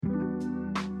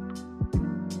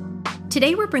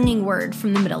Today we're bringing word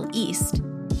from the Middle East.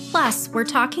 Plus, we're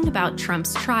talking about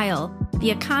Trump's trial,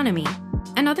 the economy,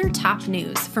 and other top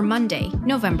news for Monday,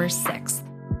 November 6th.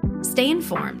 Stay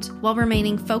informed while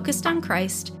remaining focused on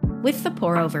Christ with the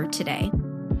pour-over today.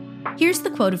 Here's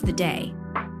the quote of the day.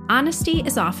 Honesty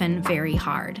is often very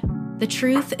hard. The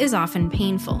truth is often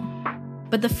painful.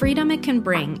 But the freedom it can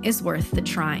bring is worth the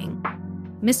trying.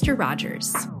 Mr.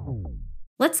 Rogers.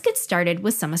 Let's get started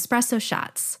with some espresso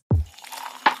shots.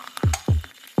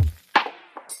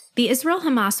 The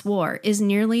Israel-Hamas war is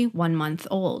nearly 1 month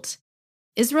old.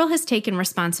 Israel has taken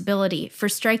responsibility for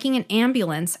striking an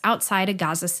ambulance outside a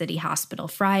Gaza City hospital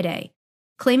Friday,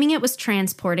 claiming it was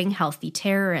transporting healthy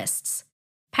terrorists.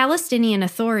 Palestinian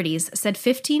authorities said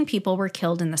 15 people were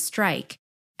killed in the strike,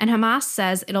 and Hamas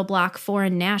says it'll block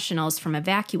foreign nationals from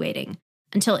evacuating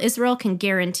until Israel can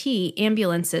guarantee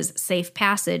ambulances safe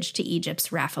passage to Egypt's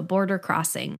Rafah border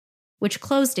crossing, which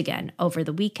closed again over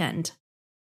the weekend.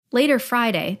 Later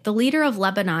Friday, the leader of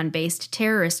Lebanon-based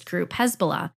terrorist group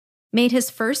Hezbollah made his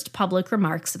first public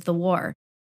remarks of the war.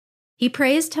 He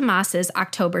praised Hamas's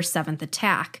October 7th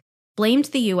attack, blamed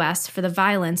the U.S. for the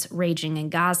violence raging in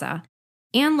Gaza,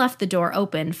 and left the door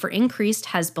open for increased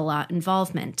Hezbollah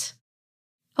involvement.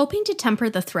 Hoping to temper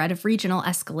the threat of regional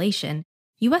escalation,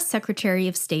 U.S. Secretary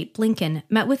of State Blinken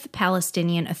met with the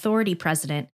Palestinian Authority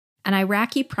president and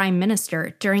Iraqi prime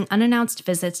minister during unannounced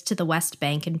visits to the West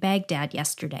Bank and Baghdad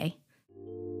yesterday.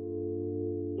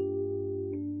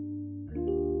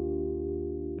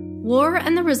 War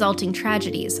and the resulting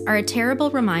tragedies are a terrible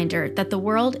reminder that the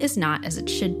world is not as it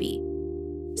should be.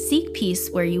 Seek peace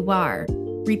where you are,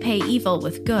 repay evil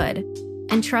with good,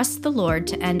 and trust the Lord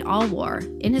to end all war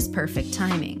in His perfect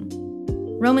timing.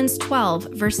 Romans 12,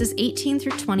 verses 18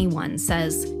 through 21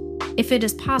 says, "If it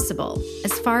is possible,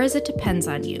 as far as it depends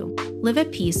on you, live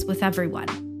at peace with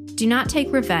everyone. Do not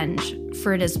take revenge,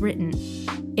 for it is written,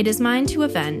 'It is mine to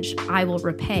avenge, I will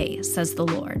repay,' says the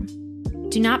Lord.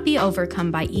 Do not be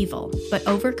overcome by evil, but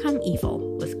overcome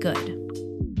evil with good."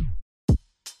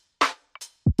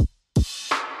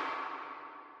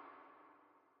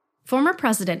 Former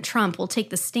President Trump will take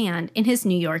the stand in his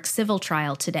New York civil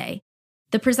trial today.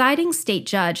 The presiding state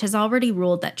judge has already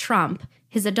ruled that Trump,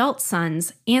 his adult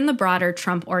sons, and the broader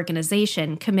Trump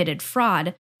organization committed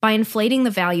fraud by inflating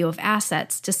the value of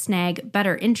assets to snag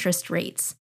better interest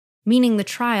rates, meaning the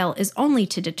trial is only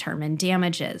to determine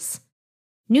damages.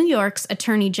 New York's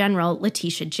Attorney General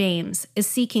Letitia James is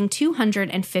seeking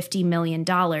 $250 million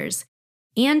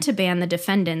and to ban the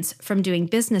defendants from doing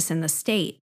business in the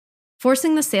state,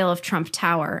 forcing the sale of Trump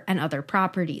Tower and other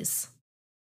properties.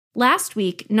 Last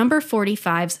week, Number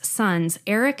 45's sons,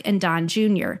 Eric and Don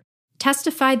Jr.,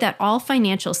 testified that all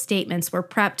financial statements were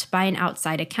prepped by an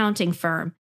outside accounting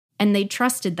firm, and they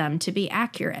trusted them to be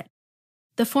accurate.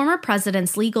 The former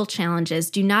president's legal challenges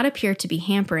do not appear to be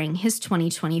hampering his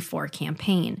 2024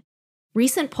 campaign.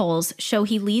 Recent polls show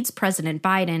he leads President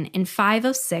Biden in 5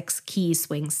 of 6 key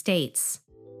swing states.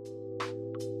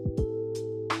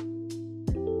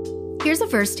 Here's a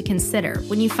verse to consider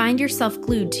when you find yourself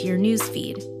glued to your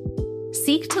newsfeed.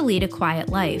 Seek to lead a quiet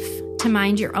life, to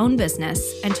mind your own business,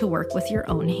 and to work with your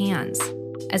own hands,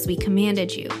 as we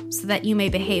commanded you, so that you may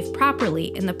behave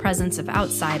properly in the presence of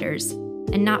outsiders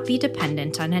and not be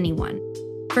dependent on anyone.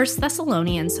 1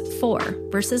 Thessalonians 4,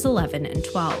 verses 11 and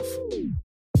 12.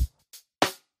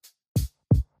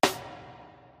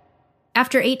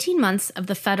 After 18 months of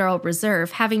the Federal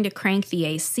Reserve having to crank the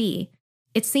AC,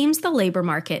 it seems the labor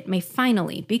market may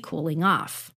finally be cooling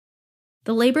off.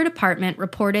 The Labor Department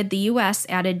reported the U.S.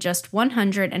 added just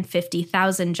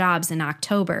 150,000 jobs in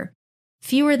October,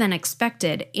 fewer than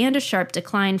expected and a sharp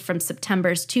decline from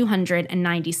September's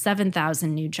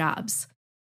 297,000 new jobs.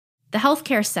 The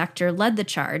healthcare sector led the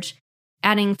charge,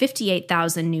 adding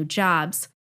 58,000 new jobs,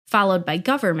 followed by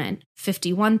government,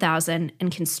 51,000,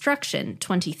 and construction,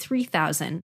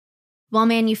 23,000, while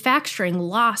manufacturing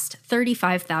lost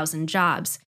 35,000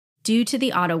 jobs due to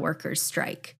the auto workers'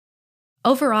 strike.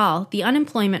 Overall, the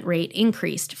unemployment rate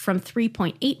increased from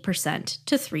 3.8%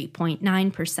 to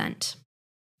 3.9%.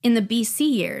 In the BC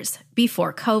years,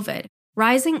 before COVID,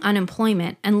 rising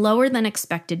unemployment and lower than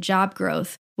expected job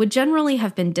growth would generally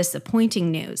have been disappointing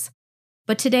news,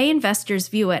 but today investors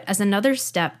view it as another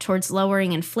step towards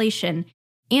lowering inflation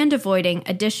and avoiding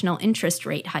additional interest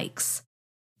rate hikes.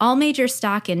 All major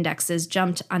stock indexes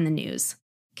jumped on the news,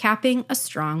 capping a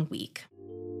strong week.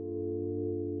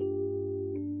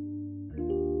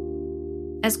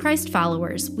 As Christ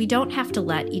followers, we don't have to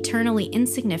let eternally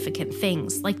insignificant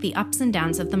things like the ups and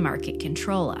downs of the market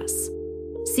control us.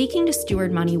 Seeking to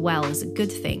steward money well is a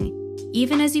good thing,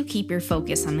 even as you keep your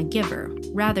focus on the giver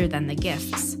rather than the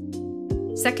gifts.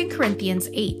 2 Corinthians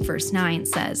 8, verse 9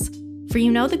 says, "For you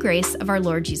know the grace of our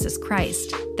Lord Jesus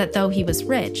Christ, that though he was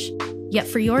rich, yet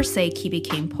for your sake he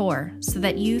became poor, so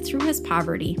that you through his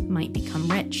poverty might become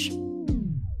rich."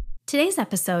 Today's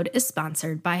episode is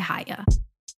sponsored by Hiya.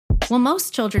 While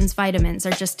most children's vitamins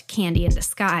are just candy in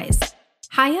disguise,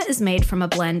 Hiya is made from a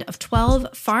blend of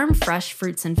 12 farm-fresh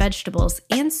fruits and vegetables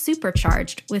and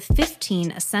supercharged with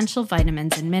 15 essential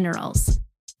vitamins and minerals.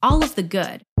 All of the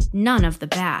good, none of the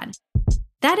bad.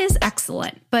 That is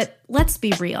excellent, but let's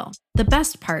be real. The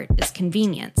best part is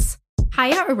convenience.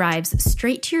 Hiya arrives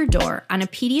straight to your door on a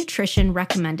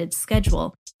pediatrician-recommended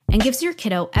schedule and gives your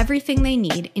kiddo everything they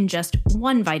need in just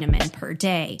one vitamin per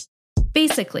day.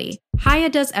 Basically, Hiya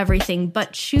does everything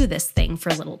but chew this thing for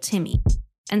little Timmy.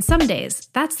 And some days,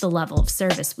 that's the level of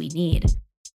service we need.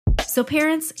 So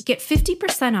parents, get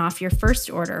 50% off your first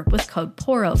order with code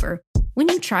POUROVER when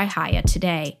you try Hiya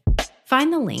today.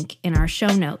 Find the link in our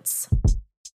show notes.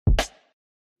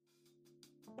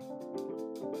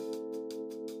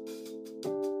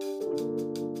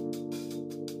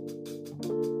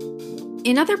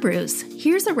 In other brews,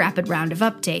 here's a rapid round of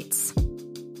updates.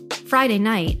 Friday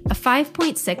night, a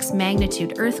 5.6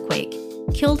 magnitude earthquake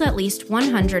killed at least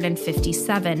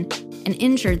 157 and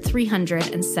injured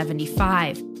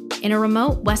 375 in a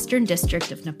remote western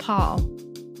district of Nepal.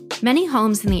 Many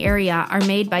homes in the area are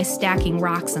made by stacking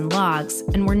rocks and logs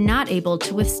and were not able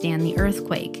to withstand the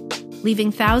earthquake,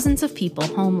 leaving thousands of people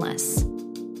homeless.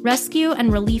 Rescue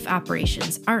and relief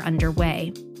operations are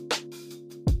underway.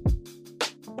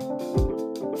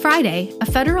 Friday, a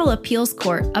federal appeals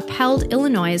court upheld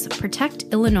Illinois' Protect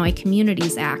Illinois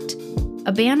Communities Act,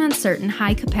 a ban on certain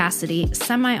high-capacity,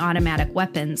 semi-automatic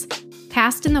weapons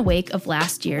passed in the wake of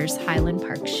last year's Highland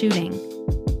Park shooting.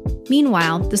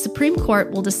 Meanwhile, the Supreme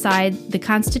Court will decide the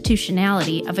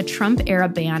constitutionality of a Trump-era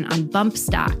ban on bump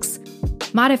stocks,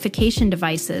 modification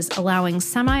devices allowing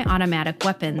semi-automatic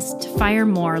weapons to fire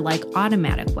more like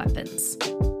automatic weapons.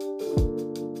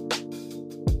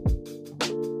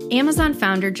 Amazon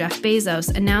founder Jeff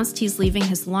Bezos announced he's leaving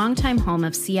his longtime home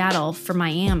of Seattle for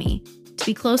Miami to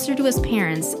be closer to his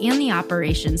parents and the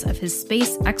operations of his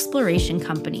space exploration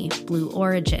company, Blue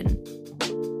Origin.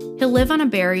 He'll live on a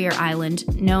barrier island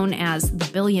known as the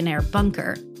Billionaire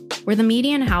Bunker, where the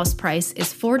median house price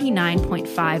is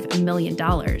 $49.5 million.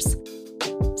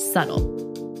 Subtle.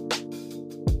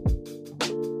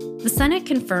 The Senate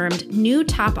confirmed new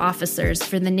top officers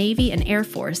for the Navy and Air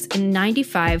Force in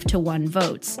 95-1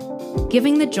 votes,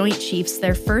 giving the Joint Chiefs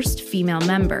their first female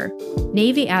member,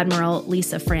 Navy Admiral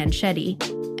Lisa Franchetti,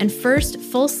 and first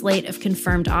full slate of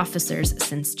confirmed officers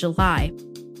since July.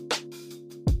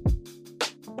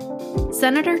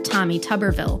 Senator Tommy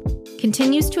Tuberville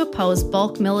continues to oppose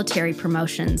bulk military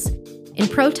promotions in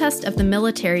protest of the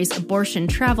military's abortion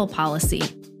travel policy,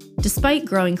 despite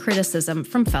growing criticism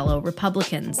from fellow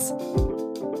Republicans.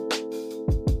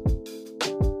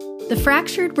 The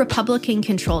fractured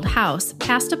Republican-controlled House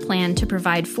passed a plan to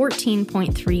provide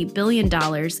 $14.3 billion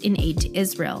in aid to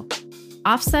Israel,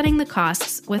 offsetting the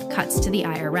costs with cuts to the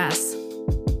IRS.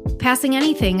 Passing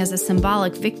anything is a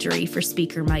symbolic victory for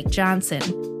Speaker Mike Johnson,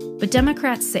 but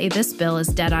Democrats say this bill is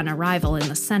dead on arrival in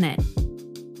the Senate.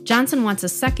 Johnson wants a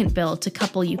second bill to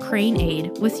couple Ukraine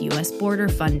aid with U.S. border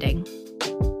funding.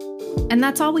 And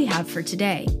that's all we have for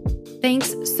today.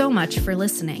 Thanks so much for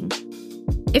listening.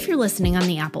 If you're listening on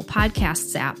the Apple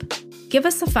Podcasts app, give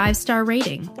us a 5-star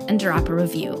rating and drop a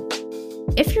review.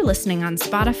 If you're listening on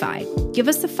Spotify, give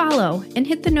us a follow and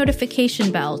hit the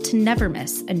notification bell to never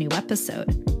miss a new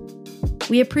episode.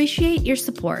 We appreciate your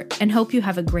support and hope you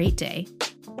have a great day.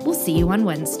 We'll see you on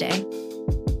Wednesday.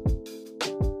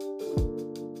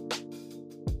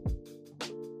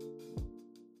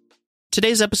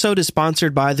 Today's episode is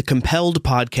sponsored by the Compelled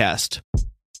Podcast.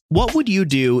 What would you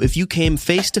do if you came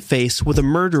face-to-face with a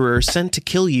murderer sent to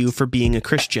kill you for being a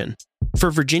Christian?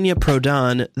 For Virginia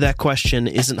Prodan, that question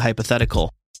isn't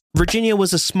hypothetical. Virginia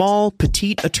was a small,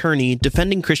 petite attorney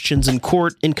defending Christians in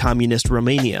court in communist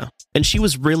Romania, and she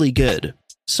was really good.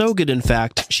 So good, in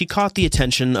fact, she caught the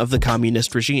attention of the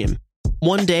communist regime.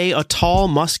 One day, a tall,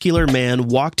 muscular man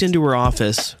walked into her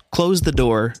office, closed the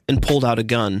door, and pulled out a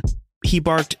gun. He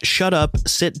barked, "Shut up,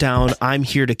 sit down, I'm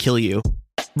here to kill you."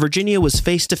 Virginia was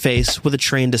face-to-face with a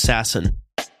trained assassin.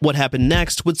 What happened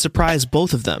next would surprise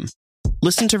both of them.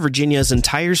 Listen to Virginia's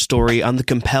entire story on the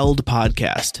Compelled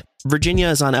Podcast. Virginia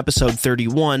is on episode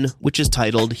 31, which is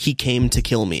titled, "He Came to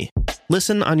Kill Me."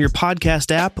 Listen on your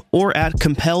podcast app or at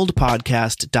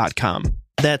compelledpodcast.com.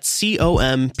 That's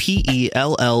COMPELLED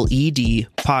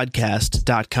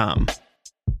podcast.com.